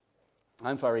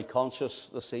I'm very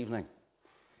conscious this evening.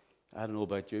 I don't know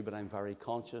about you, but I'm very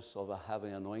conscious of a heavy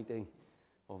anointing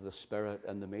of the Spirit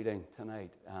in the meeting tonight,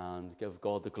 and give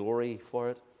God the glory for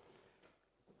it.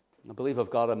 I believe I've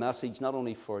got a message not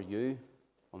only for you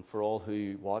and for all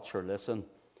who watch or listen,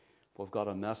 but I've got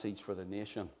a message for the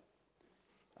nation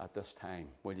at this time.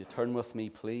 Will you turn with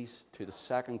me, please, to the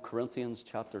 2 Corinthians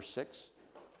chapter 6.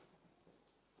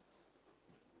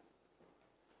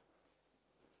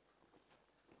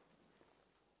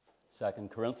 2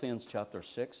 Corinthians chapter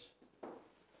 6.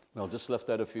 I'll just lift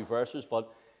out a few verses,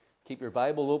 but keep your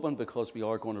Bible open because we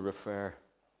are going to refer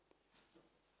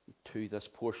to this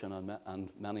portion and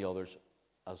many others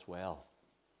as well.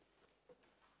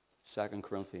 2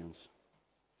 Corinthians.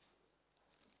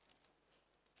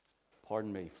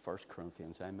 Pardon me, 1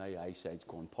 Corinthians. My eyesight's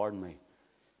going, pardon me.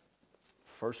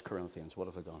 1 Corinthians, what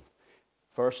have I done?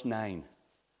 Verse 9.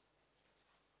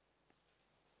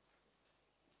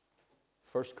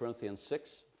 1 Corinthians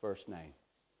 6, verse 9.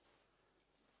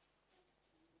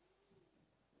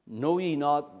 Know ye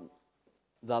not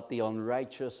that the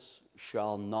unrighteous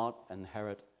shall not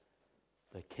inherit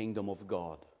the kingdom of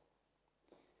God?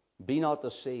 Be not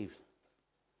deceived,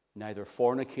 neither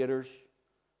fornicators,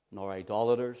 nor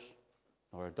idolaters,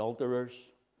 nor adulterers,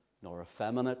 nor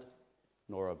effeminate,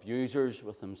 nor abusers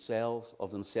of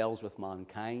themselves with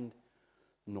mankind,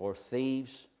 nor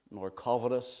thieves, nor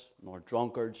covetous, nor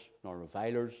drunkards, nor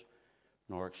revilers,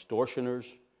 nor extortioners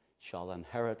shall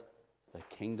inherit the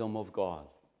kingdom of God.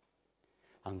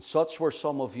 And such were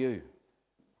some of you,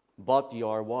 but ye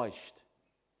are washed,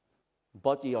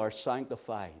 but ye are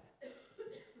sanctified,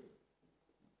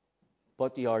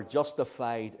 but ye are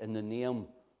justified in the name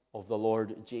of the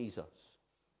Lord Jesus,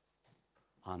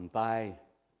 and by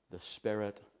the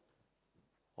Spirit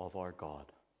of our God.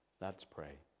 Let's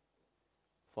pray.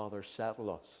 Father, settle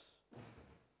us.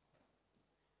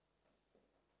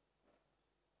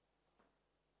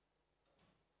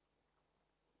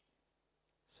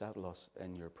 Settle us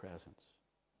in your presence.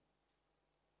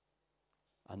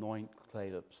 Anoint clay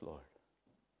lips, Lord.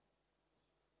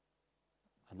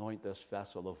 Anoint this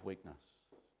vessel of weakness.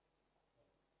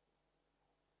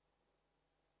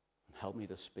 And help me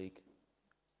to speak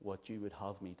what you would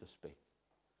have me to speak.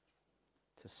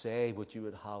 To say what you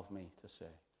would have me to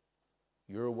say.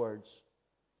 Your words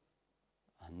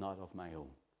and not of my own.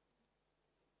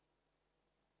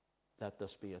 Let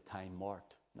this be a time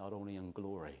marked not only in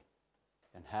glory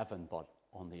in heaven but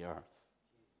on the earth.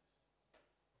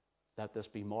 Let this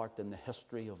be marked in the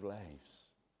history of lives.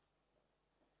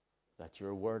 That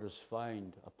your word has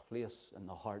found a place in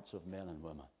the hearts of men and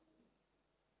women.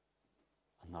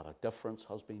 And that a difference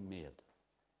has been made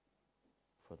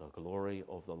for the glory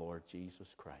of the Lord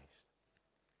Jesus Christ.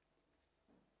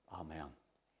 Amen.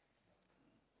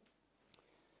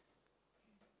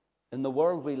 In the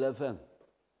world we live in,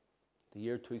 the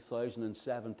year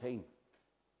 2017,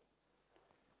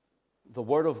 the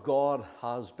Word of God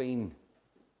has been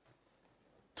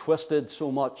twisted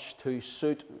so much to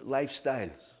suit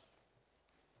lifestyles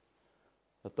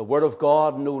that the Word of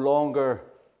God no longer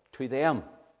to them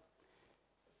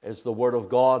is the Word of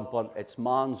God, but it's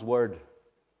man's word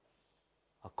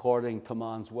according to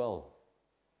man's will,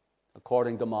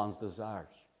 according to man's desires.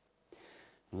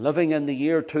 Living in the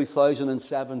year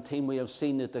 2017, we have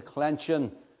seen the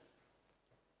declension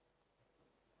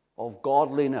of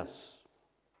godliness,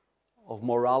 of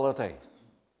morality,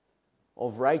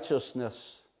 of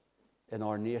righteousness in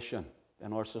our nation,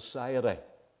 in our society.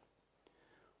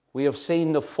 We have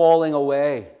seen the falling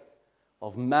away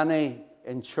of many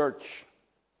in church.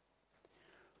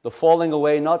 The falling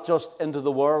away not just into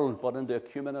the world, but into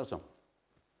ecumenism.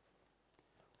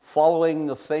 Following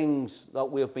the things that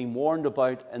we have been warned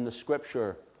about in the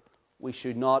Scripture, we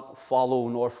should not follow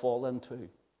nor fall into.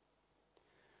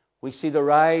 We see the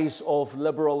rise of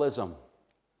liberalism.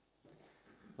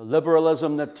 The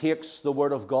liberalism that takes the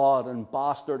Word of God and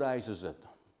bastardizes it.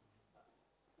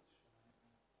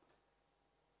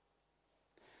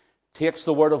 Takes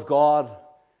the Word of God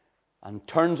and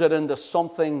turns it into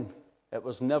something it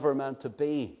was never meant to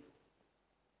be,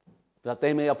 that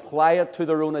they may apply it to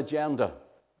their own agenda.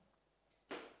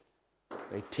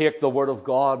 They take the Word of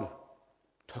God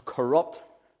to corrupt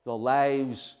the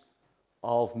lives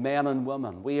of men and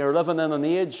women. We are living in an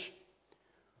age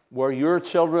where your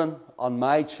children and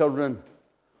my children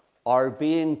are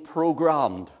being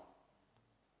programmed.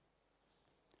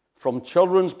 From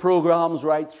children's programs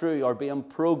right through are being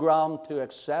programmed to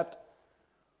accept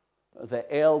the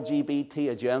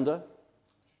LGBT agenda,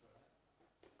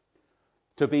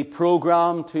 to be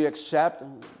programmed to accept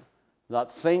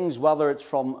that things, whether it's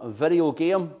from a video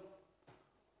game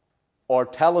or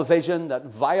television that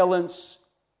violence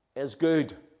is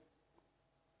good.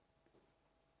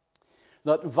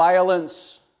 That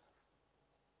violence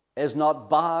is not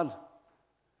bad,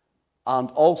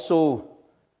 and also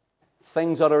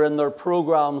things that are in their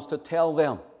programs to tell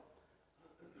them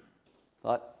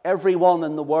that everyone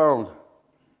in the world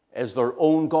is their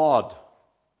own God,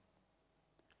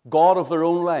 God of their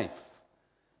own life,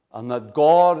 and that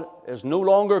God is no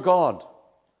longer God,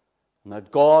 and that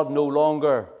God no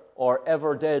longer or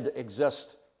ever did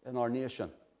exist in our nation.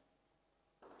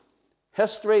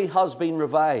 History has been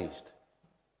revised.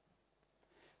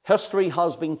 History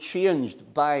has been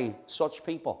changed by such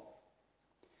people.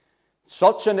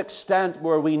 Such an extent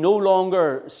where we no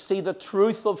longer see the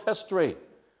truth of history,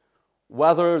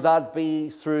 whether that be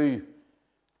through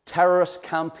terrorist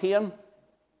campaign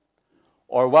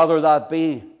or whether that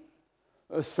be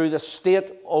through the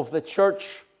state of the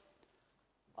church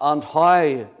and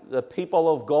how the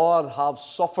people of God have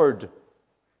suffered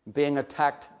being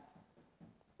attacked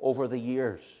over the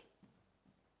years.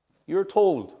 You're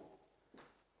told,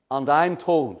 and I'm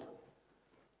told,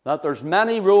 that there's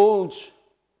many roads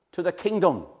to the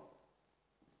kingdom,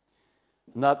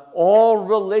 and that all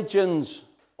religions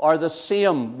are the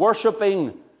same,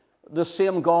 worshipping the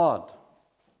same God.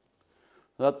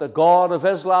 That the God of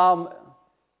Islam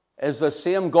is the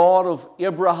same God of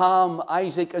Abraham,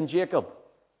 Isaac, and Jacob,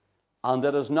 and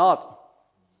it is not.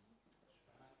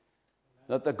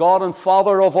 That the God and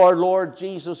Father of our Lord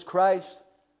Jesus Christ,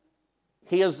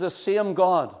 He is the same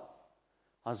God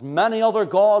as many other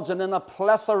gods, and in a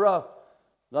plethora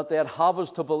that they'd have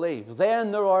us to believe.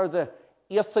 Then there are the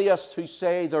atheists who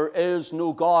say there is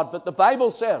no God. But the Bible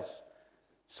says,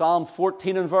 Psalm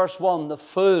 14 and verse 1, the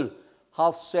fool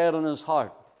hath said in his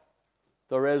heart,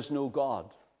 there is no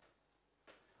God.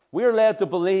 We're led to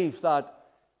believe that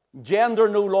gender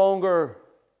no longer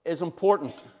is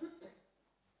important.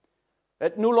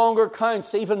 It no longer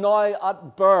counts, even now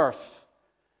at birth,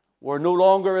 where no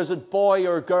longer is it boy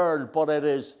or girl, but it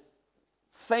is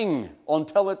thing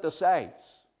until it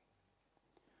decides.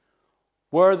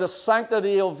 Where the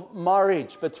sanctity of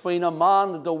marriage between a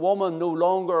man and a woman no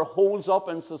longer holds up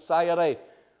in society,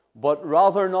 but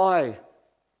rather now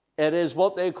it is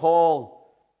what they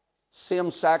call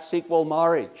same-sex equal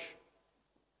marriage.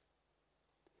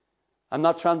 I'm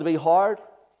not trying to be hard.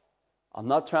 I'm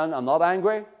not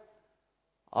angry.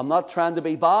 I'm not trying to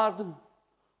be bad.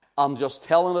 I'm just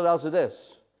telling it as it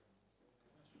is.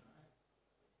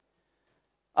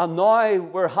 And now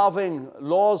we're having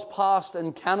laws passed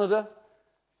in Canada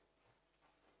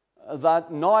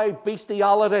that now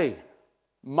bestiality,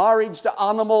 marriage to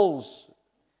animals,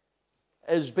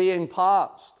 is being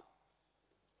passed.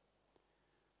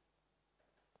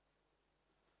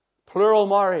 Plural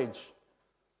marriage.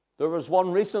 There was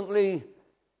one recently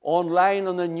online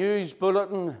in the news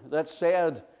bulletin that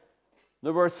said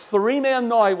there were 3 men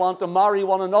now want to marry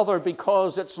one another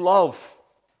because it's love.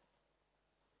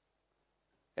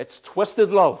 It's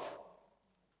twisted love.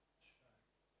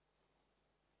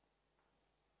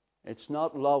 It's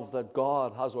not love that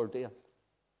God has ordained.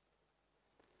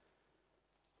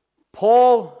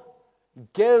 Paul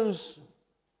gives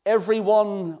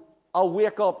everyone a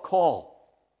wake-up call.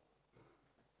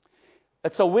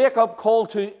 It's a wake-up call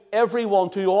to everyone,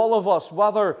 to all of us,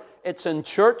 whether it's in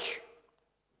church.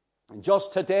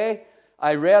 Just today,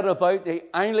 I read about the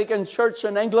Anglican Church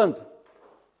in England.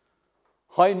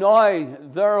 How now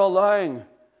they're allowing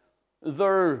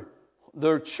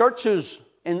their churches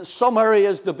in some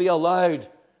areas to be allowed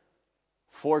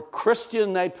for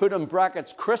Christian, I put in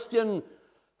brackets, Christian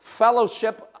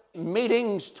fellowship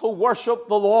meetings to worship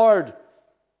the Lord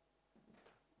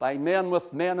by men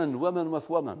with men and women with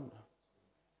women.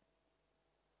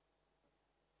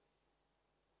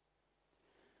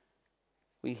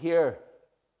 We hear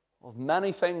of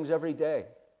many things every day,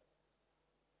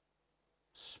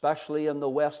 especially in the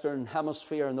Western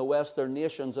Hemisphere, in the Western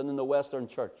nations, and in the Western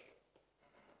church.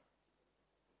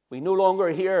 We no longer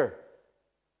hear,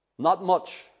 not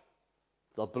much,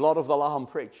 the blood of the Lamb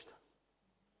preached.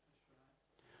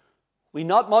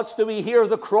 Not much do we hear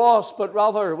the cross, but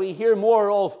rather we hear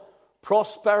more of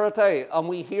prosperity, and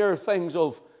we hear things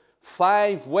of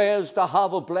 5 ways to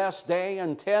have a blessed day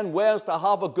and 10 ways to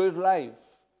have a good life.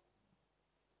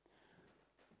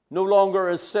 No longer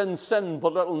is sin,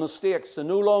 but little mistakes. And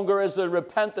no longer is there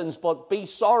repentance, but be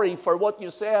sorry for what you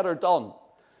said or done.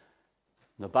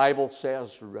 The Bible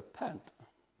says, repent.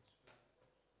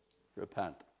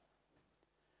 Repent.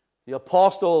 The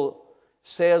apostle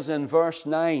says in verse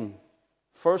 9,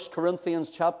 1 Corinthians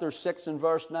chapter 6 and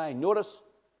verse 9, notice,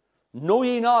 know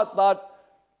ye not that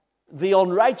the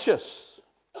unrighteous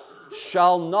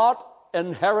shall not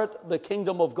inherit the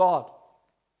kingdom of God?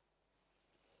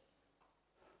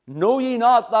 Know ye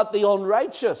not that the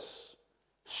unrighteous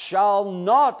shall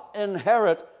not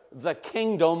inherit the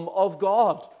kingdom of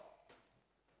God?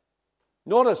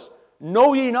 Notice,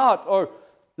 know ye not, or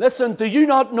listen, do you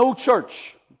not know,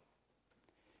 church,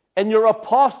 in your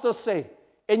apostasy,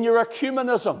 in your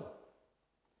ecumenism,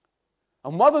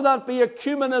 and whether that be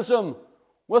ecumenism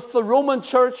with the Roman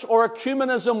Church or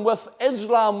ecumenism with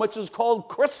Islam, which is called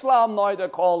Chrislam now, they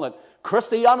call it,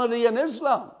 Christianity and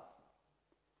Islam.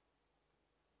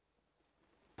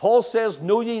 Paul says,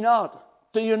 know ye not.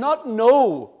 Do you not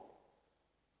know?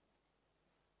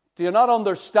 Do you not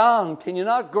understand? Can you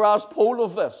not grasp hold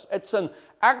of this? It's an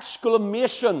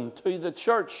exclamation to the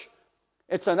church.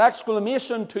 It's an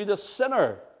exclamation to the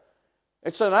sinner.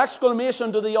 It's an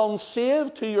exclamation to the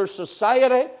unsaved, to your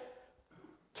society,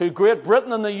 to Great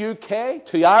Britain and the UK,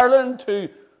 to Ireland, to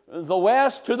the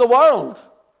West, to the world.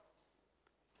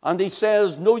 And he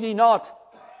says, know ye not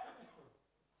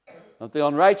that the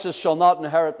unrighteous shall not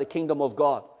inherit the kingdom of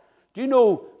God? Do you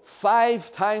know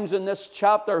 5 times in this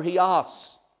chapter he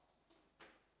asks,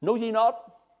 know ye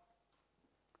not?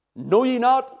 Know ye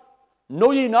not?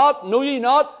 Know ye not? Know ye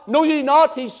not? Know ye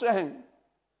not? He's saying.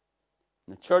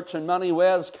 The church in many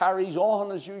ways carries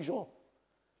on as usual.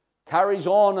 Carries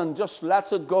on and just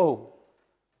lets it go.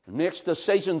 And makes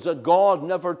decisions that God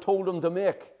never told him to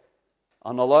make.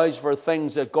 And allows for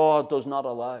things that God does not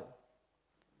allow.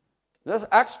 This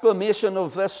exclamation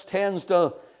of this tends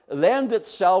to lend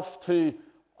itself to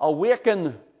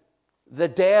awaken the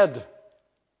dead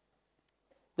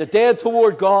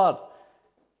toward God,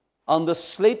 and the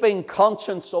sleeping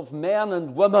conscience of men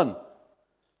and women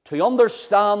to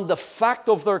understand the fact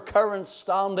of their current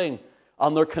standing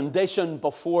and their condition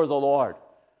before the Lord.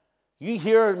 You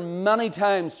hear many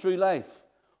times through life,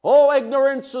 oh,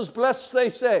 ignorance is bliss, they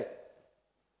say.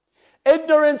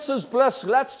 Ignorance is bliss.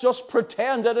 Let's just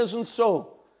pretend it isn't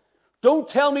so. Don't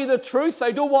tell me the truth. I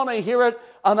don't want to hear it.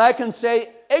 And I can say,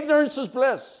 ignorance is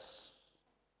bliss.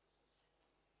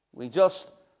 We just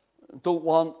don't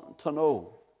want to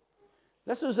know.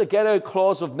 This is a get-out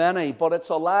clause of many, but it's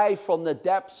a lie from the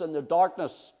depths and the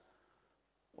darkness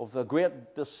of the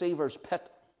great deceiver's pit.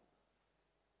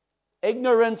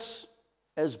 Ignorance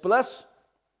is bliss.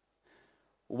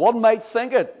 One might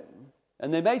think it,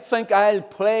 and they might think I'll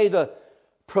play the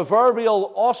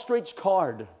proverbial ostrich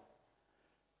card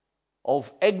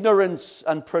of ignorance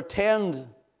and pretend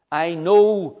I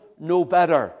know no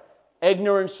better.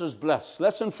 Ignorance is bliss.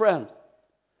 Listen, friend.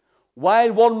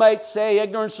 While one might say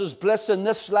ignorance is bliss in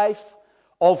this life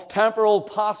of temporal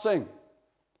passing,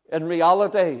 in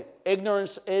reality,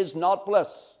 ignorance is not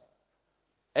bliss.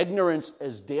 Ignorance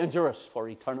is dangerous for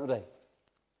eternity.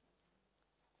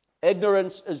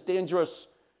 Ignorance is dangerous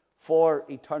for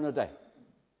eternity.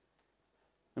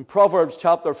 In Proverbs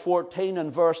chapter 14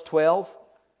 and verse 12,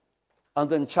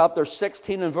 and in chapter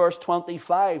 16 and verse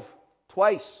 25,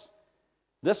 twice,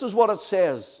 this is what it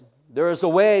says. There is a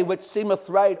way which seemeth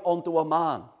right unto a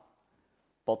man,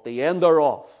 but the end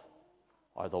thereof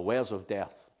are the ways of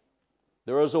death.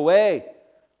 There is a way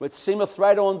which seemeth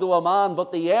right unto a man,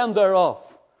 but the end thereof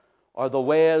are the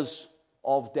ways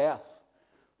of death.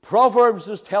 Proverbs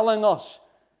is telling us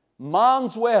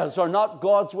man's ways are not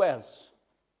God's ways.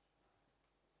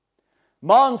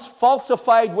 Man's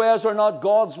falsified ways are not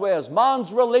God's ways.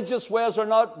 Man's religious ways are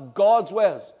not God's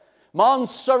ways.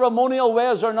 Man's ceremonial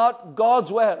ways are not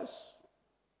God's ways.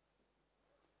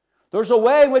 There's a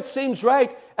way which seems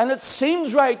right, and it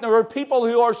seems right. There are people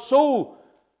who are so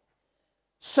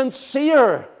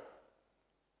sincere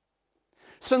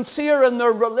in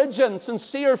their religion,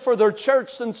 sincere for their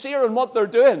church, sincere in what they're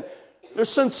doing. They're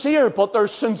sincere, but they're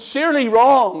sincerely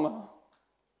wrong.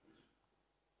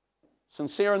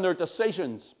 Sincere in their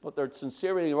decisions, but they're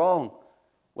sincerely wrong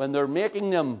when they're making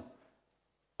them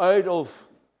out of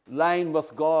line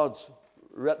with God's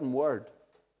written word.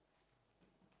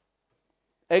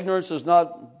 Ignorance is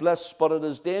not bliss, but it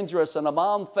is dangerous. And a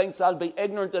man thinks, I'll be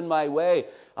ignorant in my way.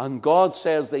 And God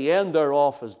says the end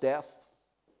thereof is death.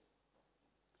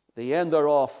 The end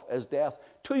thereof is death.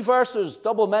 2 verses,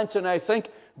 double mention. I think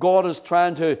God is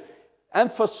trying to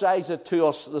emphasize it to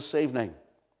us this evening.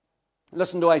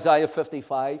 Listen to Isaiah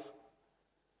 55,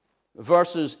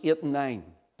 verses 8 and 9.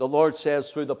 The Lord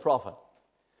says through the prophet,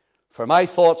 for my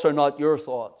thoughts are not your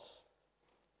thoughts,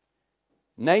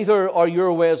 neither are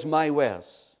your ways my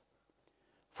ways.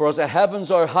 For as the heavens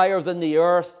are higher than the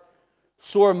earth,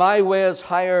 so are my ways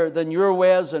higher than your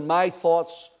ways, and my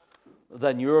thoughts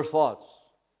than your thoughts.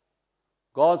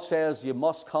 God says you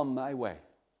must come my way.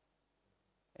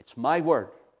 It's my word.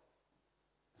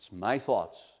 It's my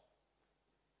thoughts,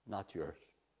 not yours.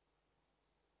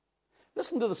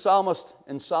 Listen to the psalmist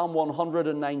in Psalm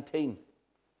 119.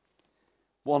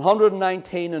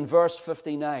 119 in verse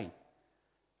 59.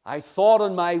 I thought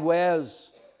in my ways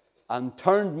and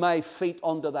turned my feet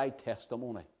unto thy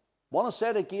testimony. Want to say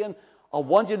it again? I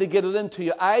want you to get it into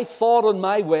you. I thought in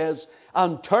my ways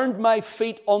and turned my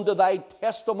feet unto thy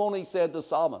testimony, said the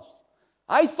psalmist.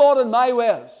 I thought in my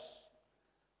ways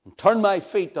and turned my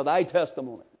feet to thy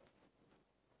testimony.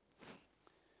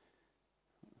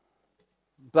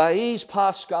 Blaise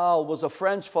Pascal was a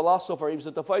French philosopher. He was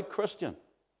a devout Christian.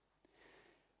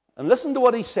 And listen to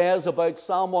what he says about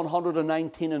Psalm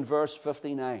 119 and verse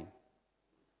 59.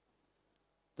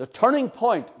 The turning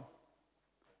point,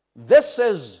 this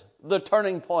is the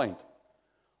turning point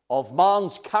of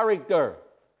man's character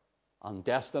and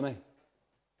destiny.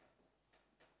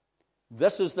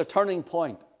 This is the turning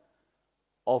point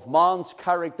of man's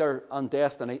character and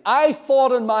destiny. I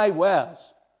thought in my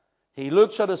ways. He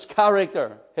looks at his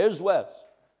character, his ways,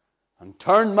 and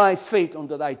turned my feet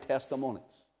unto thy testimonies.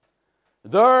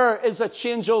 There is a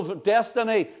change of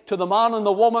destiny to the man and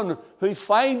the woman who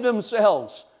find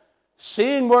themselves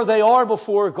seeing where they are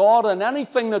before God and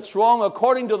anything that's wrong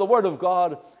according to the Word of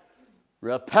God,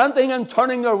 repenting and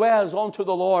turning their ways unto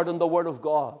the Lord and the Word of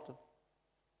God.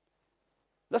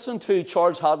 Listen to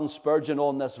Charles Haddon Spurgeon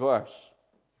on this verse.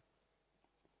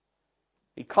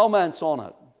 He comments on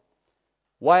it.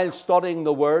 While studying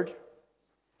the Word,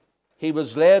 he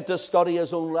was led to study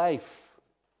his own life.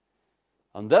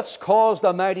 And this caused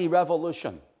a mighty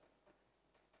revolution.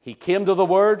 He came to the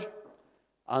Word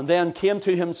and then came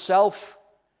to himself,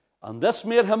 and this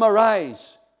made him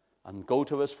arise and go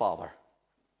to his Father.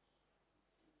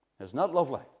 Isn't that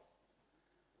lovely?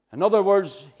 In other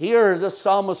words, here the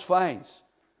psalmist finds,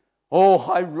 oh,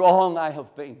 how wrong I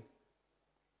have been.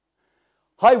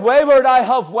 How wayward I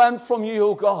have went from you,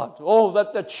 O God. Oh,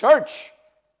 that the church,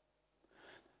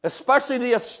 especially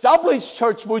the established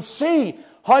church, would see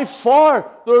how far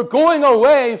they're going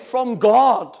away from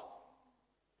God.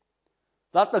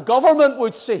 That the government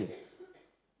would see,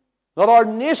 that our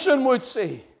nation would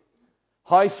see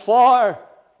how far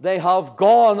they have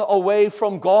gone away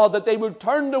from God, that they would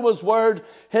turn to His Word.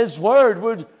 His Word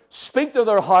would speak to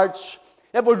their hearts.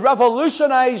 It would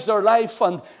revolutionize their life,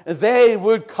 and they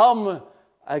would come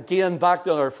again back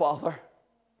to their Father.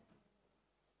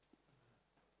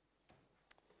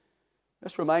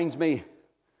 This reminds me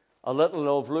a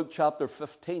little of Luke chapter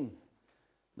 15,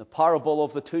 the parable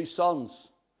of the two sons.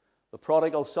 The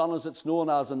prodigal son, as it's known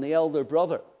as, and the elder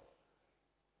brother.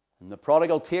 And the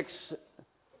prodigal takes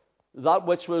that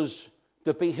which was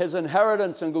to be his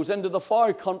inheritance and goes into the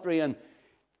far country, and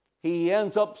he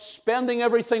ends up spending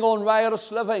everything on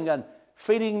riotous living and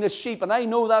feeding the sheep. And I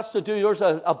know that's to do. There's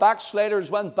a backslider who's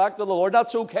went back to the Lord.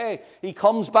 That's okay. He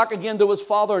comes back again to his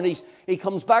father, and he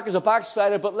comes back as a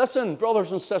backslider. But listen,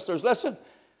 brothers and sisters, listen.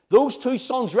 Those two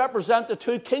sons represent the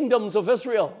two kingdoms of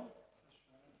Israel.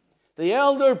 The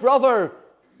elder brother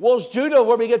was Judah,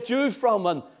 where we get Jews from,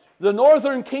 and the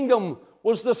northern kingdom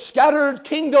was the scattered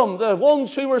kingdom, the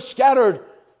ones who were scattered.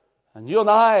 And you and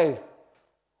I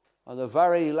are the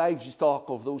very livestock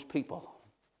of those people.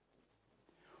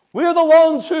 We're the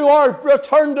ones who are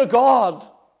returned to God.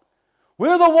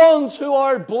 We're the ones who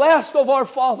are blessed of our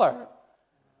Father.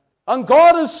 And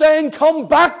God is saying, come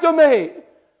back to me,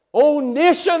 O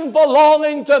nation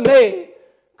belonging to me.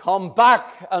 Come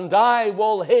back, and I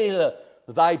will heal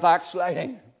thy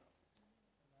backsliding.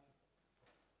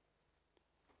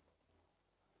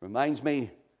 Reminds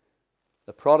me,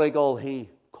 the prodigal, he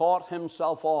caught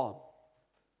himself on.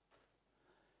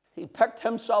 He picked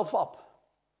himself up.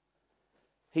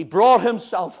 He brought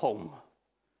himself home.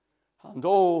 And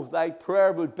oh, thy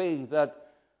prayer would be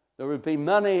that there would be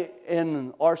many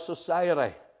in our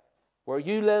society, where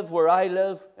you live, where I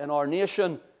live, in our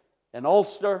nation, in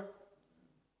Ulster,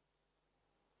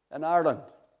 in Ireland,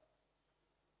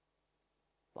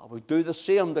 that we do the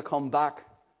same to come back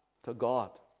to God.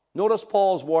 Notice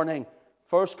Paul's warning,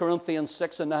 1 Corinthians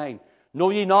 6 and 9. Know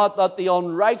ye not that the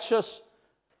unrighteous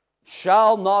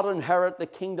shall not inherit the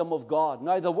kingdom of God?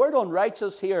 Now, the word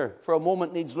unrighteous here, for a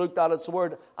moment, needs looked at. It's the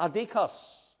word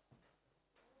adikos.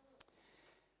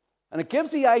 And it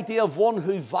gives the idea of one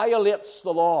who violates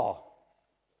the law,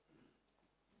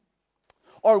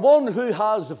 or one who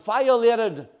has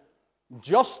violated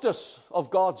justice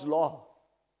of God's law.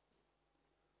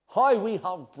 How we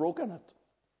have broken it.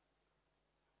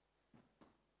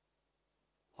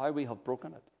 How we have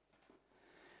broken it.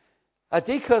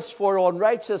 Adikos for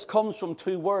unrighteous comes from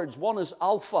two words. One is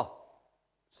alpha.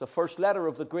 It's the first letter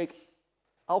of the Greek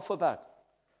alphabet.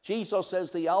 Jesus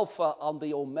is the Alpha and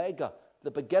the Omega,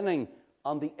 the beginning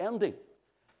and the ending.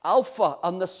 alpha.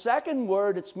 And the second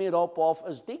word it's made up of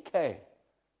is dike.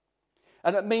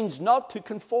 And it means not to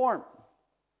conform.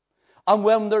 And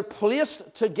when they're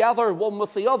placed together one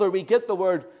with the other, we get the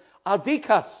word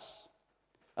adikas.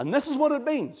 And this is what it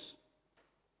means.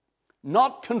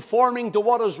 Not conforming to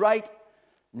what is right,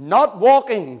 not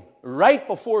walking right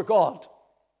before God.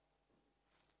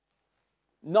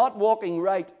 Not walking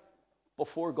right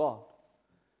before God.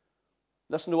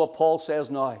 Listen to what Paul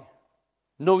says now.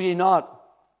 Know ye not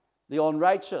the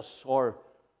unrighteous, or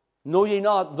know ye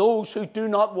not those who do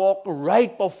not walk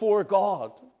right before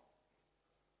God,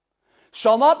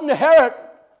 shall not inherit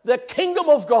the kingdom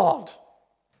of God.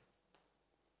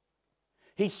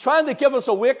 He's trying to give us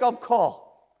a wake-up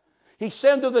call. He's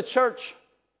saying to the church,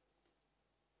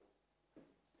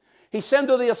 he's saying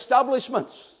to the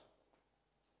establishments,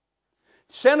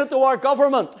 he's saying it to our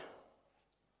government,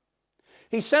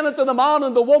 he's saying it to the man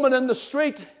and the woman in the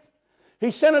street,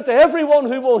 he's saying it to everyone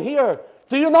who will hear.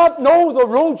 Do you not know the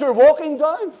road you're walking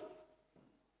down?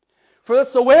 For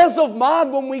it's the ways of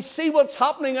man when we see what's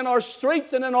happening in our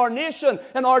streets and in our nation,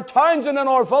 in our towns and in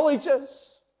our villages.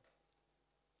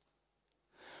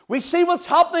 We see what's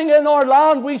happening in our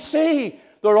land. We see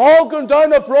they're all going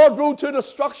down a broad road to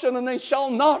destruction, and they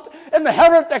shall not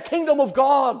inherit the kingdom of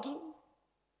God.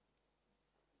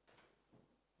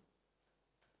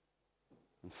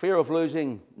 In fear of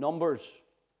losing numbers,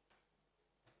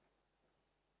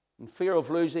 in fear of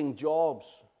losing jobs,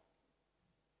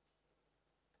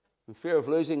 in fear of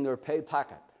losing their pay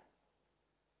packet,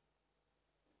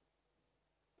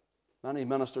 many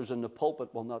ministers in the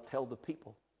pulpit will not tell the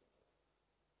people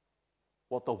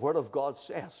what the Word of God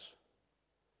says,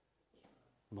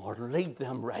 nor lead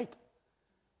them right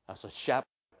as a shepherd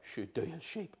should do his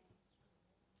sheep.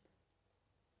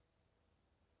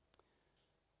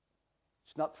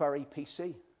 It's not very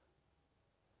PC,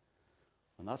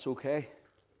 and that's okay.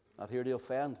 Not here to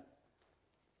offend.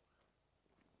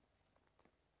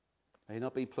 May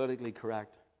not be politically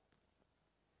correct,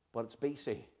 but it's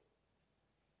BC.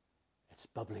 It's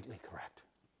biblically correct.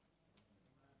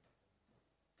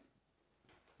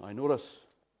 Now notice,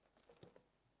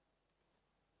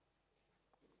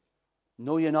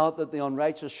 know ye not that the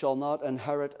unrighteous shall not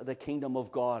inherit the kingdom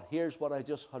of God? Here's what I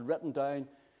just had written down,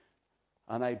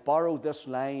 and I borrowed this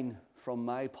line from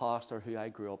my pastor who I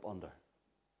grew up under.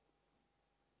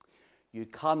 You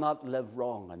cannot live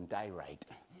wrong and die right.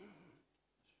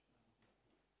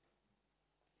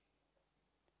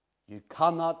 You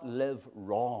cannot live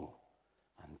wrong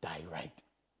and die right.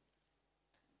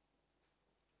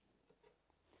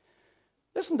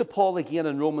 Listen to Paul again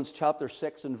in Romans chapter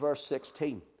 6 and verse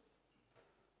 16.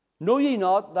 Know ye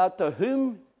not that to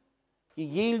whom ye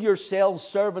yield yourselves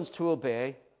servants to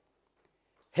obey,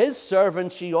 his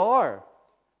servants ye are,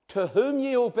 to whom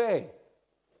ye obey,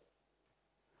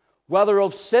 whether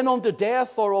of sin unto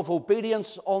death or of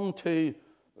obedience unto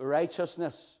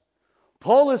righteousness.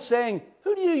 Paul is saying,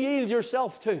 who do you yield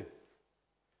yourself to?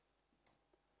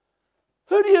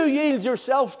 Who do you yield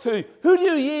yourself to? Who do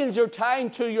you yield your time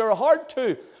to, your heart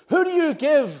to? Who do you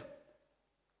give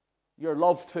your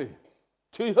love to?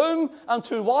 To whom and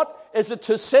to what? Is it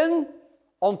to sin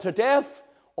unto death,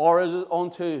 or is it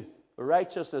unto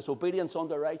righteousness, obedience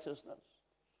unto righteousness?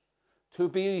 To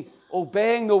be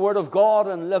obeying the Word of God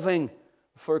and living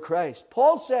for Christ.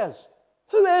 Paul says,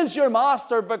 who is your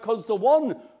master? Because the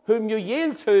one whom you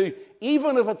yield to,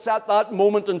 even if it's at that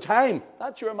moment in time,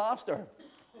 that's your master.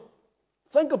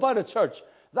 Think about it, church.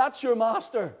 That's your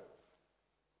master.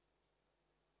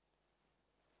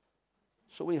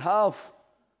 So we have,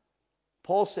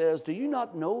 Paul says, do you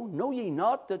not know ye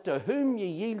not that to whom ye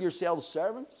yield yourselves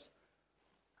servants?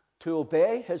 To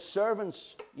obey, his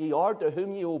servants ye are, to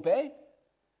whom ye obey.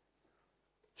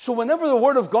 So whenever the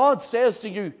Word of God says to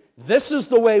you, this is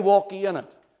the way, walk ye in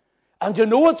it, and you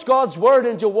know it's God's Word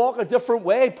and you walk a different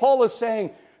way, Paul is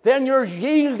saying, then you're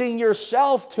yielding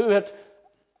yourself to it,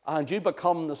 and you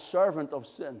become the servant of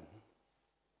sin.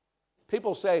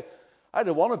 People say, I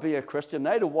don't want to be a Christian.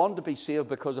 I don't want to be saved,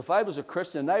 because if I was a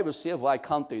Christian and I was saved, well, I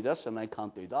can't do this and I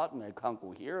can't do that and I can't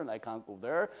go here and I can't go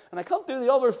there and I can't do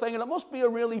the other thing, and it must be a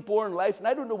really boring life and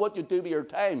I don't know what you do with your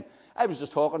time. I was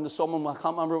just talking to someone, I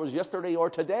can't remember if it was yesterday or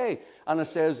today, and it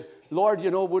says, Lord,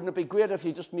 wouldn't it be great if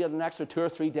you just made an extra 2 or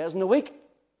 3 days in a week?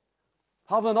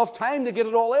 Have enough time to get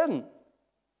it all in.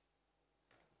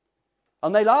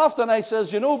 And they laughed, and I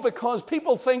says, because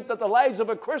people think that the lives of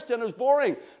a Christian is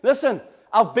boring. Listen,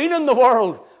 I've been in the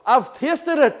world, I've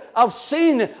tasted it, I've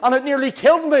seen it, and it nearly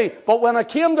killed me. But when I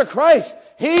came to Christ,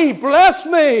 He blessed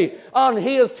me, and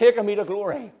He has taken me to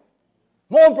glory.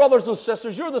 Come on, brothers and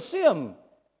sisters, you're the same.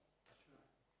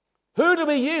 Who do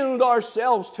we yield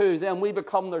ourselves to? Then we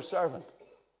become their servant.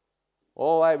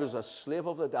 Oh, I was a slave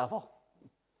of the devil.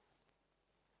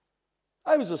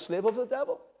 I was a slave of the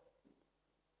devil.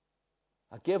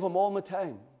 I gave him all my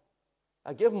time.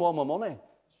 I gave him all my money.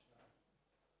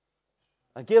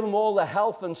 I gave him all the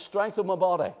health and strength of my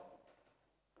body.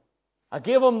 I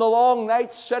gave him the long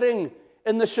nights sitting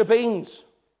in the shebeens.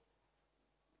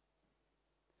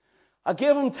 I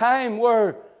gave him time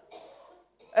where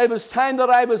it was time that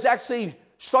I was actually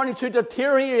starting to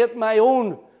deteriorate my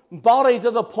own body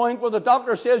to the point where the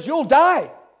doctor says, you'll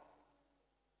die.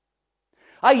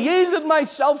 I yielded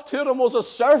myself to it and was a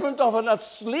servant of it, a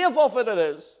slave of it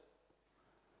is,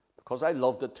 because I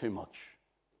loved it too much.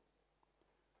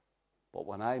 But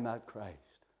when I met Christ,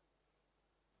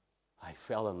 I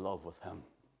fell in love with him.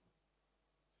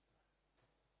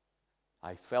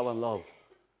 I fell in love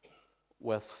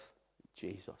with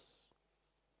Jesus.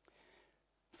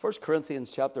 1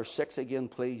 Corinthians chapter 6 again,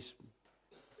 please.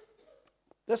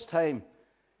 This time,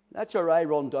 that's where I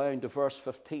run down to verse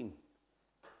 15.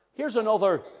 Here's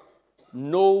another,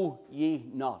 know ye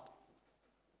not.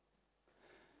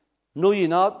 Know ye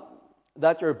not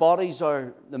that your bodies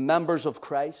are the members of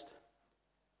Christ?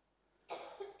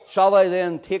 Shall I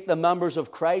then take the members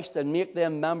of Christ and make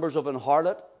them members of an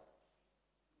harlot?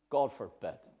 God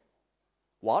forbid.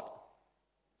 What?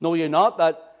 Know ye not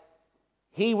that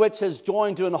he which is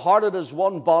joined to an harlot is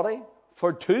one body?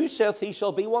 For two, saith he,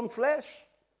 shall be one flesh.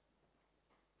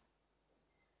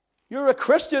 You're a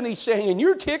Christian, he's saying, and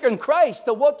you're taking Christ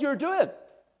to what you're doing.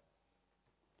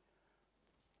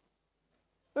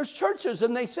 There's churches,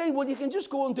 and they say, well, you can just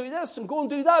go and do this and go and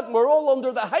do that, and we're all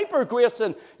under the hyper grace,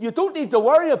 and you don't need to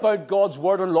worry about God's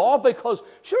word and law because,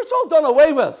 sure, it's all done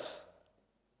away with.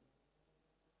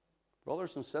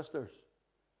 Brothers and sisters,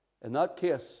 in that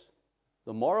case,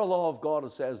 the moral law of God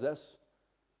says this: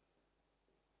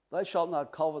 thou shalt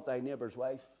not covet thy neighbor's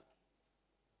wife.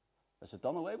 Is it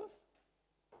done away with?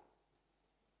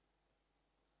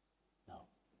 No.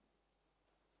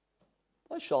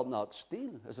 Thou shalt not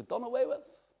steal. Is it done away with?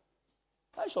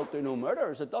 Thou shalt do no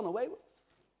murder. Is it done away with?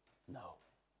 No.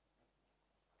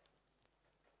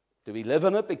 Do we live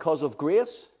in it because of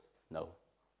grace? No.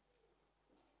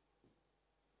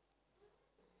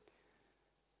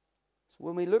 So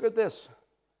when we look at this,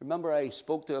 remember I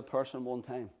spoke to a person one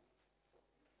time.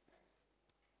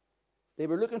 They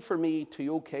were looking for me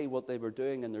to okay what they were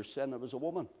doing in their sin. It was a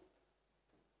woman.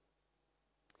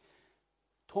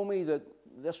 Told me that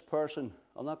this person,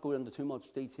 I'll not go into too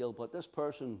much detail, but this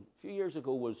person a few years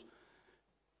ago was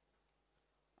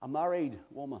a married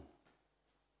woman.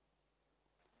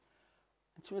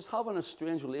 And she was having a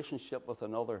strange relationship with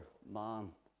another man.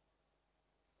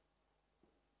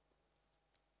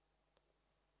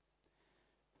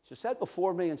 She sat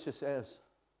before me and she says,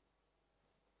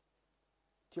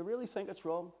 do you really think it's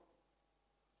wrong?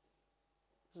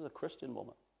 This is a Christian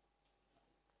woman.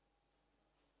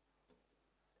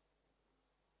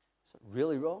 Is it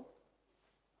really wrong?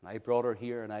 And I brought her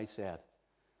here and I said,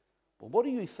 well, what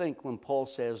do you think when Paul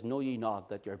says, know ye not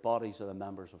that your bodies are the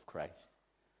members of Christ?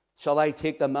 Shall I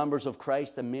take the members of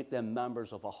Christ and make them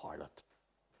members of a harlot?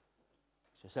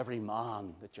 He says, every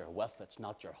man that you're with that's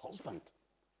not your husband,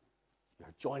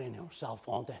 you're joining yourself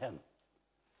onto him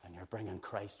and you're bringing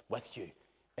Christ with you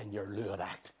in your lewd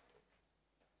act.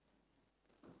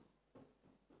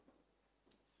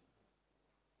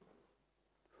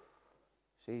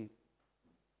 See,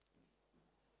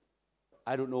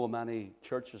 I don't know many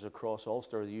churches across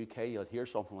Ulster or the UK you'll hear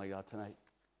something like that tonight.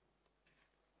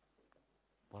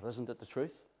 But isn't it the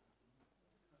truth?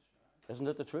 Isn't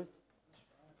it the truth?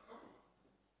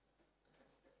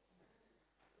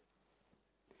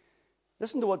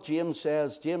 Listen to what James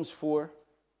says, James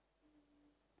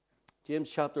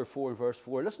chapter 4 and verse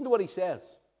 4. Listen to what he says.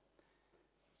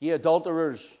 Ye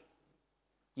adulterers,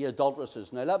 ye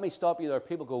adulteresses. Now let me stop you there.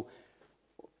 People go,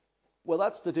 well,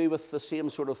 that's to do with the same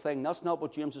sort of thing. That's not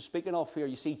what James is speaking of here.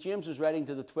 You see, James is writing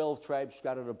to the 12 tribes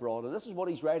scattered abroad, and this is what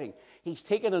he's writing. He's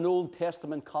taken an Old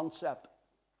Testament concept,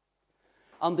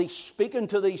 and he's speaking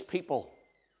to these people.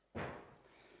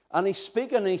 And he's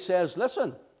speaking, and he says,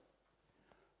 listen,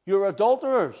 you're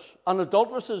adulterers and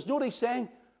adulteresses. Know what he's saying?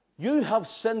 You have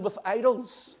sinned with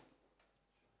idols.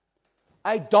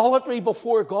 Idolatry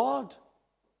before God.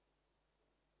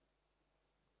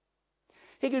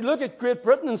 He could look at Great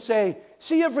Britain and say,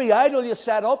 see every idol you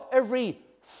set up, every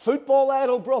football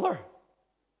idol, brother.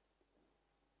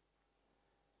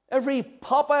 Every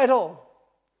pop idol,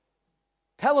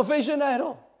 television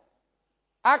idol,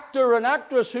 actor and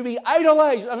actress who we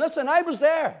idolize. And listen, I was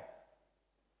there.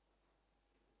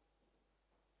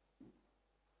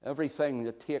 everything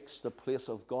that takes the place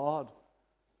of God.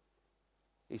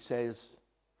 He says,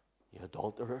 "Ye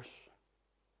adulterers,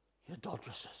 ye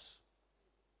adulteresses,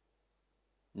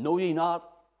 know ye not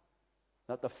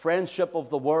that the friendship of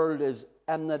the world is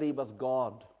enmity with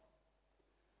God?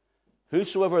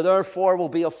 Whosoever therefore will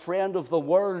be a friend of the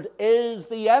world is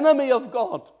the enemy of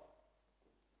God."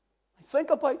 Think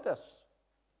about this.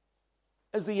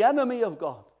 Is the enemy of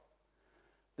God.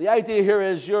 The idea here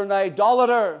is you're an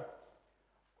idolater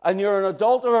and you're an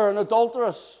adulterer, an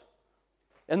adulteress,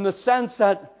 in the sense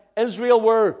that Israel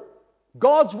were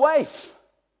God's wife.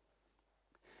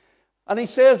 And he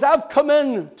says, "I've come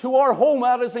in to our home,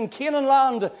 that is in Canaan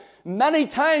land, many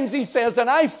times," he says, "and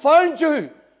I found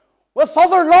you with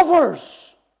other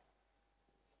lovers."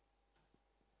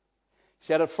 He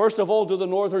said it first of all to the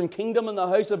northern kingdom in the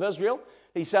house of Israel.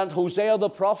 He sent Hosea the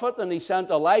prophet, and he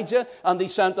sent Elijah, and he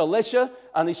sent Elisha,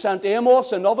 and he sent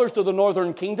Amos and others to the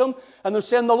northern kingdom. And they're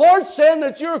saying, "The Lord's saying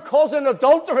that you're causing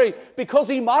adultery because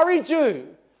he married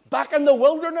you back in the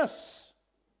wilderness.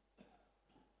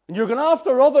 And you're going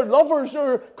after other lovers who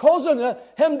are causing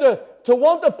him to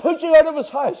want to put you out of his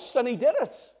house." And he did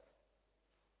it.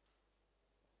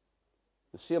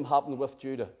 The same happened with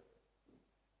Judah.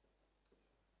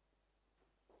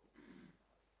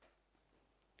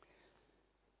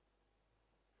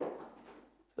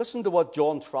 Listen to what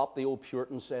John Trapp, the old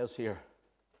Puritan, says here.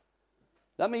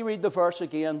 Let me read the verse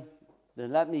again,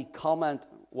 then let me comment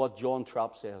what John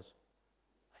Trapp says.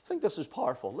 I think this is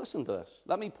powerful. Listen to this.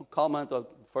 Let me comment,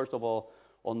 first of all,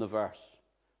 on the verse.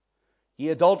 "Ye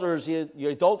adulterers, ye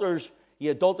adulterers, ye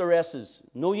adulteresses,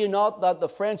 know ye not that the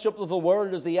friendship of the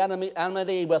world is the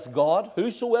enmity with God?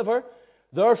 Whosoever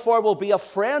therefore will be a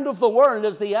friend of the world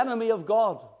is the enemy of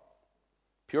God."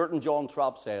 Puritan John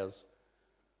Trapp says,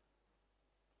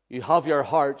 "You have your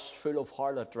hearts full of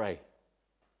harlotry.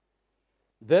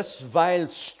 This vile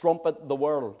strumpet, the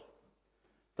world,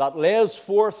 that lays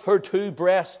forth her two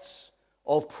breasts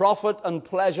of profit and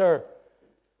pleasure,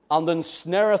 and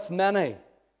ensnareth many,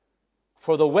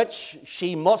 for the which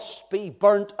she must be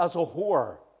burnt as a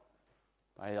whore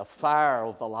by the fire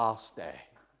of the last day."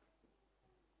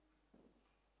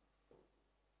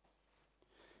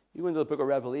 You go into the book of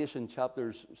Revelation,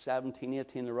 chapters 17,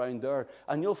 18, around there,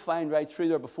 and you'll find right through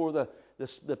there before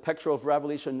the picture of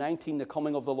Revelation 19, the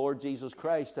coming of the Lord Jesus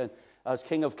Christ, and as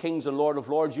King of Kings and Lord of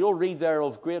Lords, you'll read there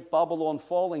of great Babylon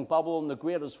falling. Babylon the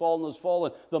Great has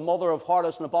fallen, the mother of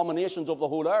harlots and abominations of the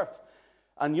whole earth.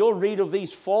 And you'll read of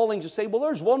these fallings and say, well,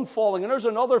 there's one falling and there's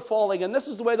another falling, and this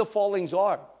is the way the fallings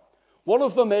are. One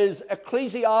of them is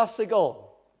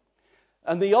ecclesiastical,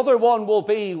 and the other one will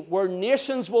be where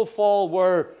nations will fall,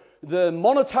 where the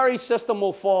monetary system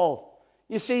will fall.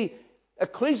 You see,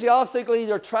 ecclesiastically,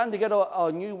 they're trying to get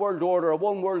a new world order, a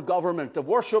one world government, to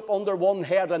worship under one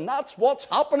head, and that's what's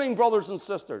happening, brothers and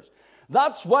sisters.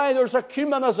 That's why there's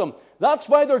ecumenism. That's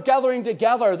why they're gathering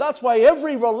together. That's why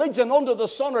every religion under the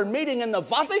sun are meeting in the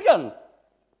Vatican.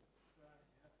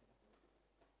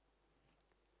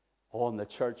 Oh, and the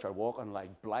church are walking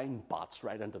like blind bats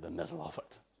right into the middle of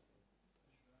it.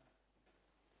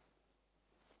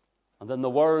 And in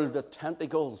the world, the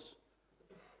tentacles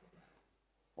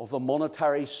of the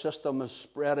monetary system is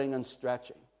spreading and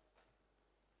stretching.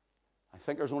 I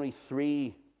think there's only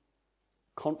 3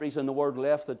 countries in the world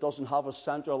left that doesn't have a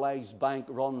centralized bank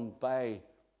run by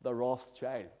the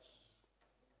Rothschilds.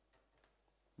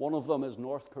 One of them is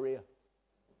North Korea.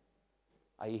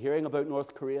 Are you hearing about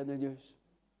North Korea in the news?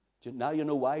 Now you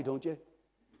know why, don't you?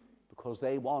 Because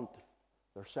they want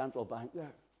their central bank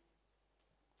there.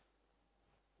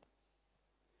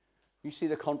 You see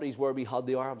the countries where we had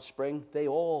the Arab Spring,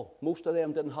 most of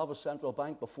them didn't have a central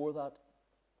bank before that.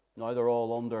 Now they're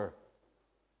all under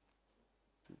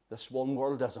this one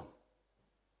worldism.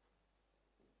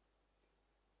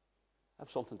 I have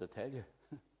something to tell you.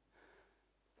 You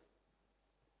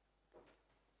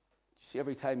see,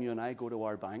 every time you and I go to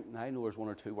our bank, and I know there's 1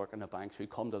 or 2 working in the banks who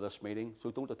come to this meeting,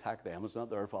 so don't attack them, it's not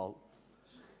their fault.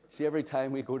 See, every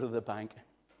time we go to the bank,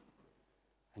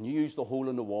 and you use the hole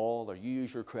in the wall, or you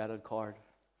use your credit card, do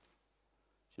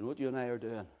you know what you and I are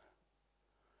doing?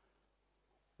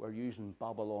 We're using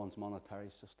Babylon's monetary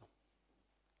system.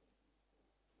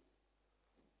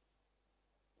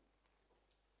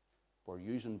 We're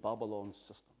using Babylon's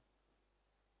system.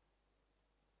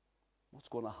 What's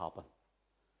going to happen?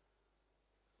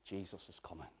 Jesus is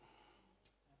coming.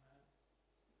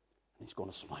 And he's going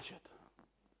to smash it.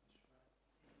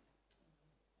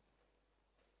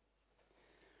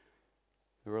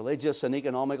 The religious and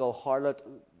economical harlot,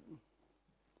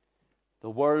 the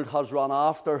world has run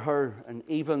after her, and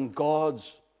even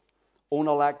God's own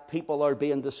elect people are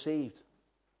being deceived.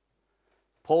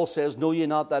 Paul says, know ye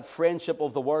not that friendship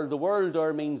of the world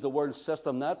there means the world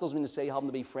system. That doesn't mean to say having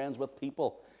to be friends with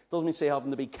people. It doesn't mean to say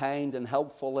having to be kind and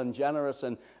helpful and generous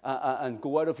and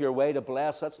go out of your way to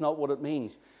bless. That's not what it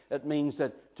means. It means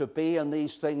that to be in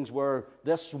these things where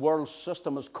this world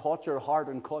system has caught your heart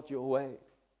and caught you away.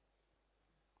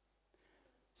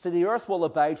 See, the earth will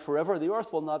abide forever. The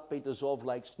earth will not be dissolved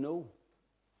like snow.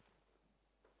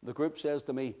 The group says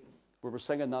to me, we were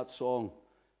singing that song,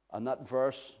 and that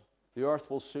verse, the earth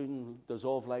will soon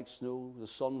dissolve like snow, the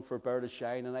sun forbear to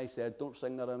shine. And I said, don't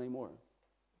sing that anymore.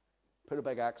 Put a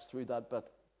big axe through that bit.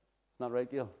 Not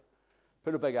right, Gail?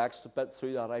 Put a big axe bit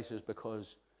through that, I says,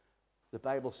 because the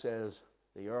Bible says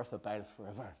the earth abideth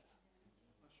forever.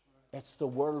 It's the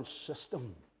world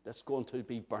system that's going to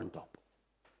be burnt up.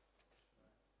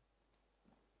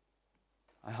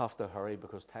 I have to hurry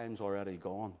because time's already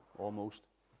gone, almost.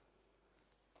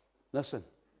 Listen.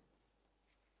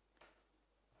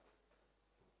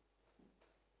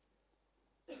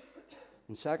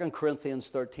 In 2 Corinthians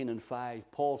 13 and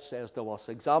 5, Paul says to us,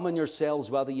 examine yourselves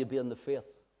whether you be in the faith.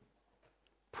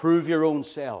 Prove your own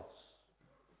selves.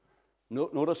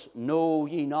 Notice, know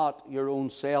ye not your own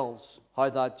selves, how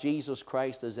that Jesus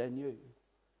Christ is in you,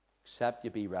 except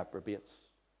you be reprobates.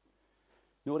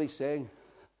 You know what he's saying?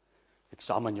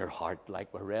 Examine your heart,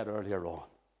 like we read earlier on,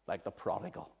 like the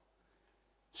prodigal.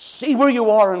 See where you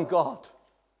are in God,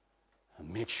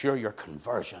 and make sure your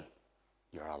conversion,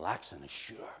 your election is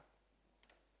sure.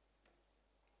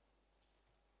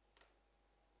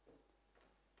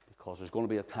 Because there's going to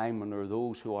be a time when there are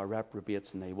those who are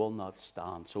reprobates and they will not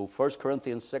stand. So 1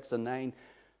 Corinthians 6 and 9,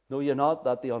 know ye not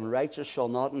that the unrighteous shall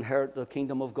not inherit the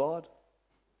kingdom of God?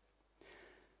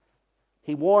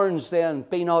 He warns then,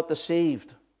 be not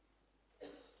deceived.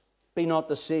 Be not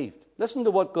deceived. Listen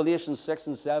to what Galatians 6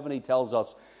 and 7 he tells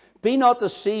us. Be not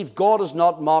deceived, God is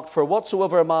not mocked, for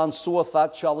whatsoever a man soweth,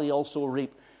 that shall he also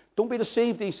reap. Don't be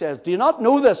deceived, he says. Do you not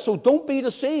know this? So don't be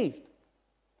deceived.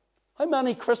 How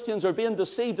many Christians are being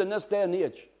deceived in this day and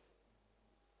age?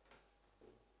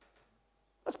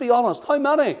 Let's be honest. How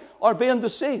many are being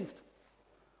deceived?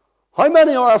 How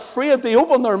many are afraid to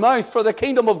open their mouth for the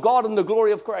kingdom of God and the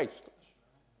glory of Christ?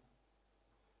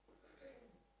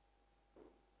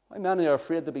 How many are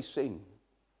afraid to be seen?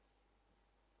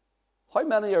 How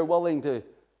many are willing to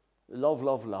love,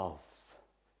 love, love?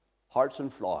 Hearts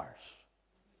and flowers.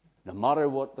 No matter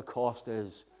what the cost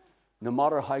is. No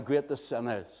matter how great the sin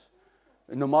is.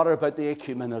 No matter about the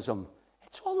ecumenism.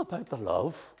 It's all about the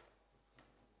love.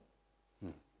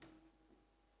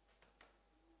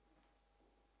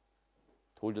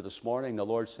 Told you this morning, the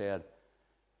Lord said,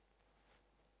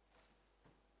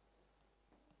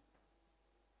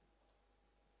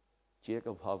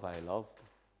 Jacob have I loved.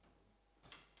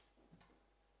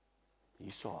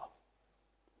 Esau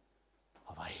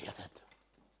have I hated.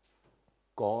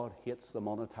 God hates the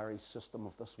monetary system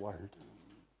of this world.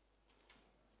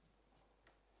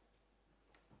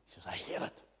 He says, I hate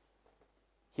it.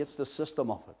 He hates the system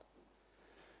of it.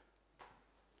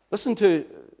 Listen to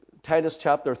Titus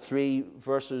chapter 3,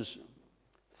 verses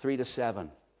 3 to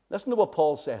 7. Listen to what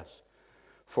Paul says.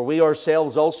 For we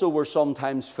ourselves also were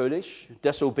sometimes foolish,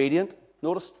 disobedient.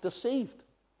 Notice, deceived.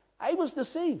 I was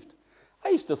deceived. I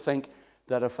used to think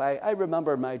that if I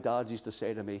remember my dad used to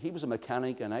say to me, he was a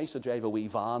mechanic and I used to drive a wee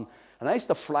van, and I used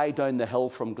to fly down the hill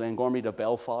from Glengormley to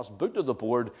Belfast, boot to the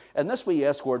board, in this wee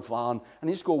escort van, and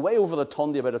he used to go way over the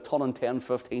Tundi, about 1 ton and 10,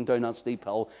 15 down that steep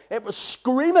hill. It was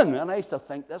screaming, and I used to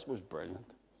think this was brilliant.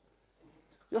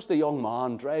 Just a young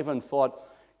man driving, thought,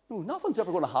 no, nothing's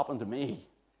ever going to happen to me.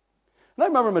 And I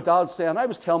remember my dad saying, I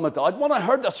was telling my dad, when I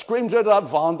heard the screams out of that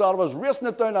van, Dad, I was racing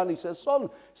it down, and he says, son,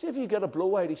 see if you get a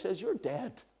blowout. He says, you're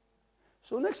dead.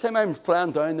 So next time I'm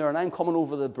flying down there and I'm coming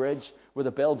over the bridge where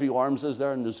the Bellevue Arms is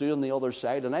there and the zoo on the other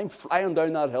side, and I'm flying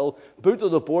down that hill, boot to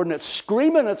the board, and it's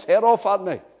screaming its head off at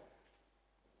me.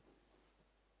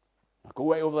 I go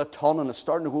way over the ton, and it's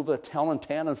starting to go over the 10 and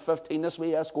 10 and 15, this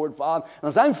wee escort van. And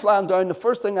as I'm flying down, the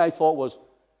first thing I thought was,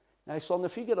 now son,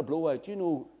 if you get a blowout, you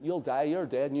know you'll die, you're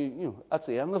dead, and you know, that's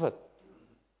the end of it.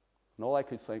 And all I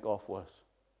could think of was,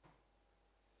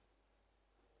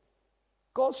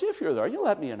 God, see if you're there, you'll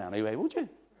let me in anyway, won't you?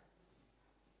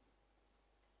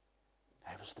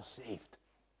 I was deceived.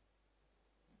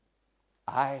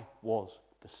 I was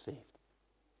deceived.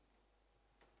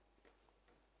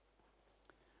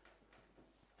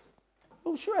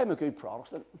 Oh, sure, I'm a good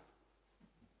Protestant.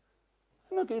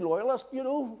 I'm a good loyalist, you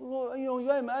know.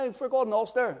 I'm for God and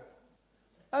Ulster.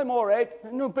 I'm all right.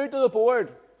 No, boot to the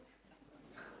board.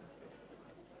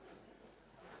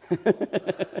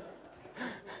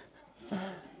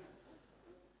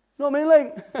 No, I mean,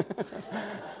 like,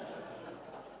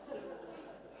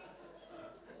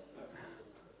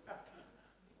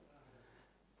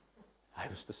 I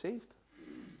was deceived.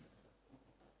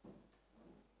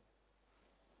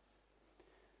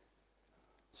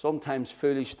 Sometimes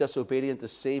foolish, disobedient,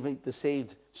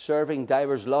 deceived, serving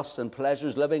divers lusts and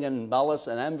pleasures, living in malice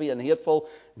and envy and hateful,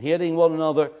 and hating one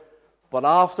another. But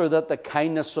after that, the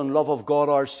kindness and love of God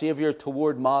our Savior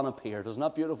toward man appeared. Isn't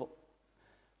that beautiful?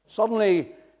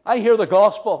 Suddenly, I hear the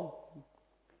gospel.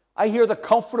 I hear the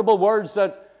comfortable words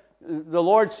that the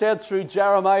Lord said through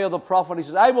Jeremiah the prophet. He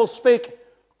says, I will speak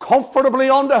comfortably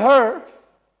unto her.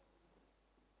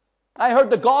 I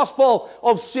heard the gospel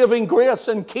of saving grace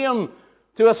and came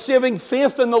to a saving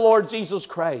faith in the Lord Jesus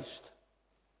Christ.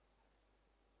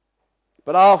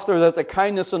 But after that, the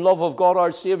kindness and love of God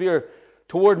our Savior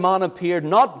toward man appeared,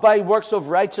 not by works of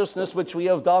righteousness which we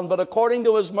have done, but according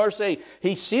to His mercy,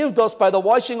 He saved us by the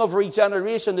washing of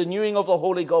regeneration, the renewing of the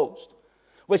Holy Ghost,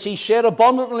 which He shed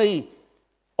abundantly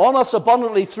on us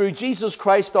abundantly through Jesus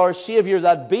Christ our Savior,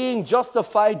 that being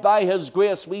justified by His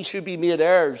grace, we should be made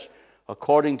heirs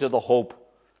according to the hope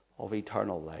of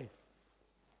eternal life.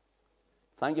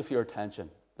 Thank you for your attention.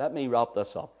 Let me wrap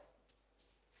this up.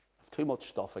 I have too much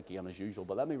stuff again as usual,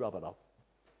 but let me wrap it up.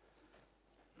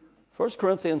 1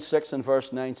 Corinthians 6 and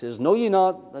verse 9 says, Know ye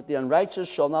not that the unrighteous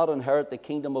shall not inherit the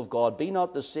kingdom of God? Be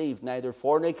not deceived, neither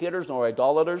fornicators, nor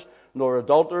idolaters, nor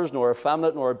adulterers, nor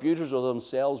effeminate, nor abusers of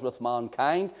themselves with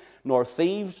mankind, nor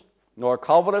thieves, nor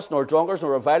covetous, nor drunkards,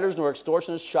 nor revilers, nor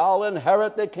extortioners shall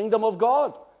inherit the kingdom of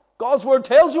God. God's word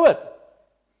tells you it.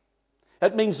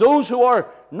 It means those who are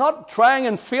not trying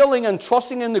and failing and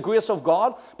trusting in the grace of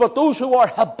God, but those who are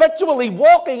habitually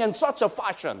walking in such a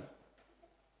fashion.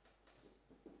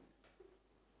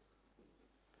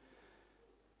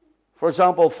 For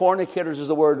example, fornicators is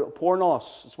the word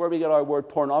pornos. It's where we get our word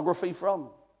pornography from.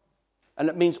 And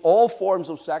it means all forms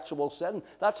of sexual sin.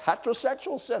 That's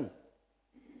heterosexual sin.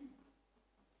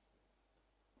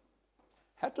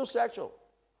 Heterosexual.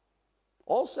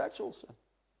 All sexual sin.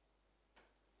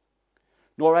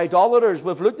 Nor idolaters,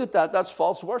 we've looked at that. That's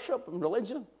false worship and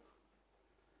religion.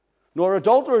 Nor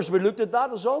adulterers, we looked at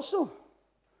that as also.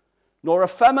 Nor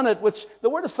effeminate, which the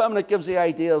word effeminate gives the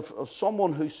idea of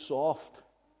someone who's soft.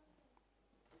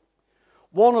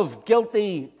 One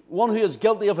who is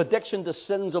guilty of addiction to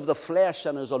sins of the flesh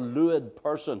and is a lewd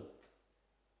person.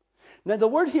 Now the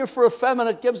word here for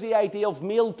effeminate gives the idea of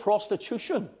male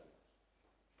prostitution.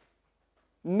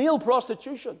 Male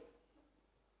prostitution.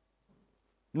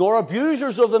 Nor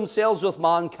abusers of themselves with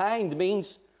mankind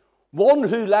means one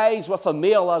who lies with a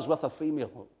male as with a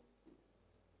female.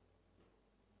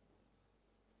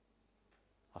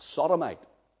 A sodomite.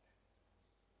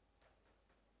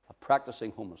 A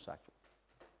practicing homosexual.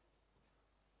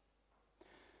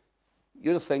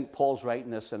 You'd think Paul's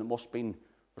writing this, and it must have been,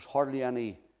 there's hardly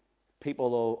any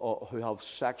people who have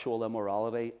sexual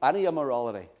immorality, any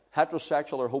immorality,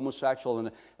 heterosexual or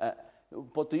homosexual.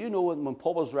 But do you know when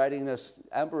Paul was writing this,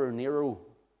 Emperor Nero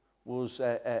was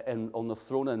on the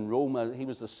throne in Rome. He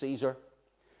was the Caesar.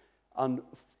 And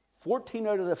 14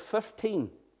 out of the 15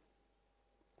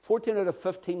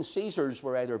 Caesars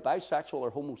were either bisexual or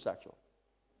homosexual.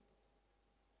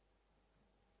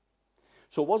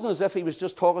 So it wasn't as if he was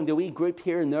just talking to a wee group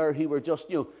here and there who were just,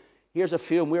 here's a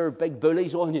few and we're big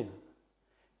bullies on you.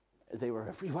 They were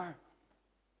everywhere.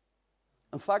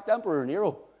 In fact, Emperor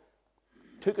Nero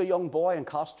took a young boy and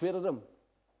castrated him,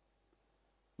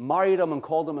 married him and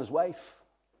called him his wife.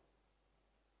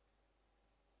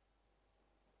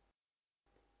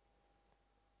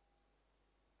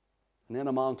 And then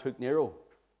a man took Nero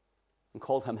and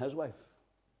called him his wife.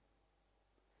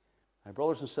 My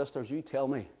brothers and sisters, you tell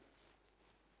me,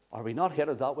 are we not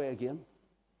headed that way again?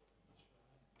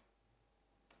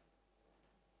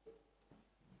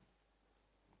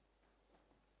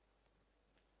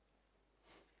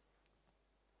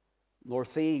 Nor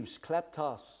thieves,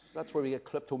 kleptos, that's where we get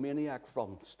kleptomaniac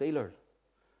from, stealer.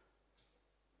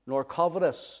 Nor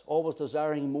covetous, always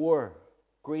desiring more,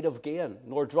 greed of gain.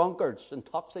 Nor drunkards,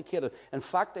 intoxicated. In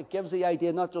fact, it gives the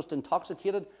idea not just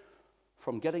intoxicated,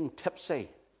 from getting tipsy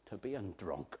to being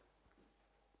drunk.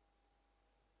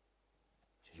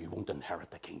 You won't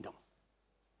inherit the kingdom.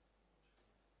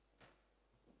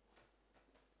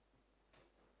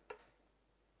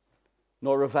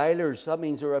 Nor revilers, that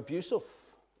means they're abusive.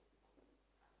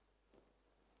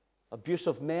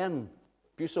 Abusive men,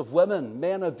 abusive women,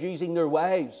 men abusing their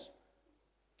wives.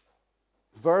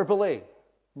 Verbally,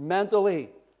 mentally,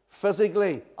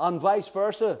 physically, and vice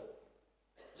versa.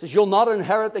 It says you'll not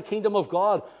inherit the kingdom of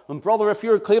God. And brother, if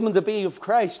you're claiming to be of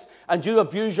Christ and you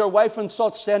abuse your wife and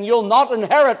such, then you'll not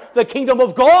inherit the kingdom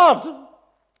of God.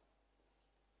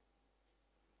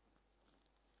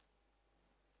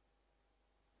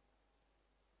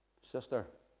 Sister,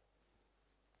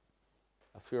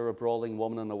 If you're a brawling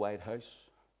woman in the White House,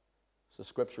 as the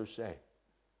scriptures say,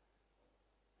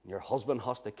 your husband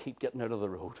has to keep getting out of the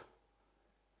road,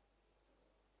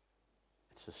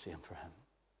 it's the same for him.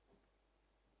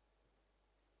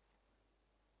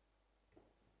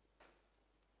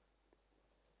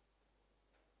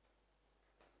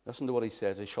 Listen to what he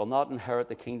says. He shall not inherit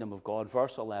the kingdom of God.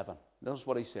 Verse 11. This is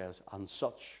what he says. And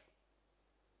such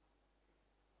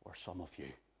were some of you.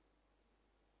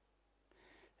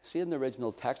 See, in the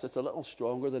original text, it's a little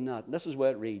stronger than that. And this is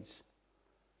where it reads.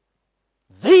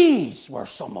 These were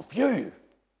some of you.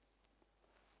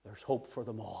 There's hope for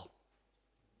them all.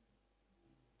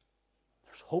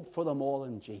 There's hope for them all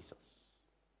in Jesus,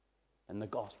 in the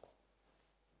gospel.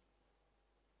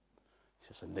 He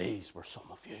says, and these were some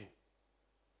of you.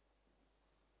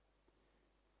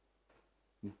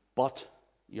 But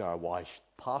you are washed.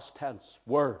 Past tense.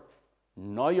 Were.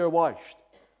 Now you're washed.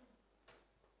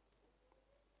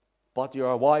 But you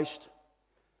are washed.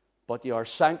 But you are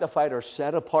sanctified or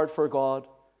set apart for God.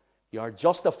 You are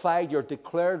justified. You're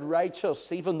declared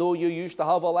righteous. Even though you used to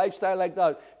have a lifestyle like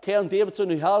that. Ken Davidson,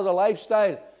 who had a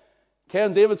lifestyle.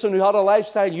 Ken Davidson, who had a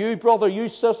lifestyle. You brother, you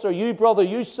sister. You brother,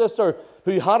 you sister.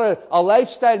 Who had a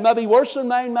lifestyle maybe worse than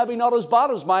mine. Maybe not as bad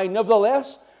as mine.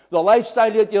 Nevertheless, the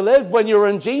lifestyle that you lived when you were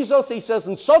in Jesus, he says,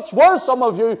 and such were some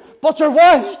of you, but you're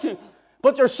washed,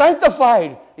 but you're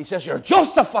sanctified. He says, you're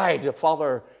justified. The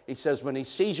Father, he says, when he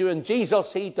sees you in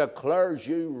Jesus, he declares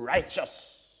you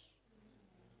righteous.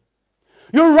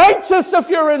 You're righteous if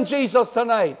you're in Jesus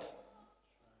tonight.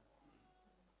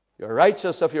 You're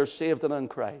righteous if you're saved and in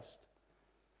Christ.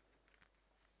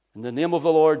 In the name of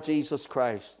the Lord Jesus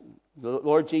Christ, the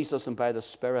Lord Jesus, and by the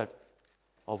Spirit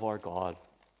of our God.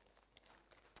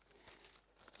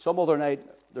 Some other night,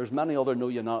 there's many other Know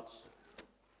You Nots.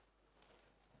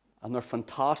 And they're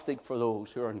fantastic for those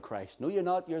who are in Christ. Know you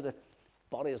not, you're the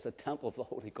body is the temple of the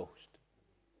Holy Ghost.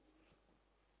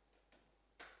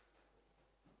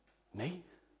 Me?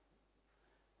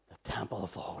 The temple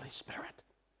of the Holy Spirit.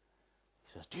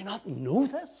 He says, do you not know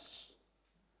this?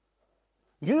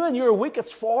 You in your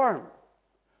weakest form,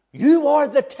 you are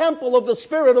the temple of the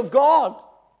Spirit of God,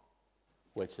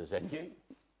 which is in you.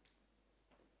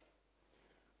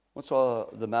 What's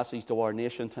the message to our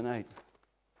nation tonight?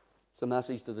 What's the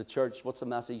message to the church? What's the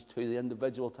message to the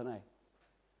individual tonight?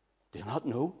 Do you not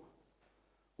know?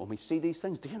 When we see these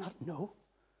things, do you not know?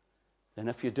 Then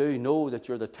if you do, know that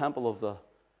you're the temple of the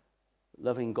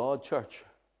living God, church.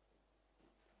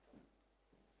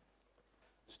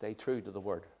 Stay true to the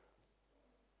Word.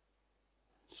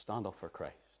 Stand up for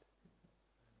Christ.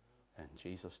 In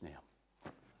Jesus' name.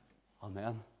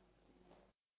 Amen.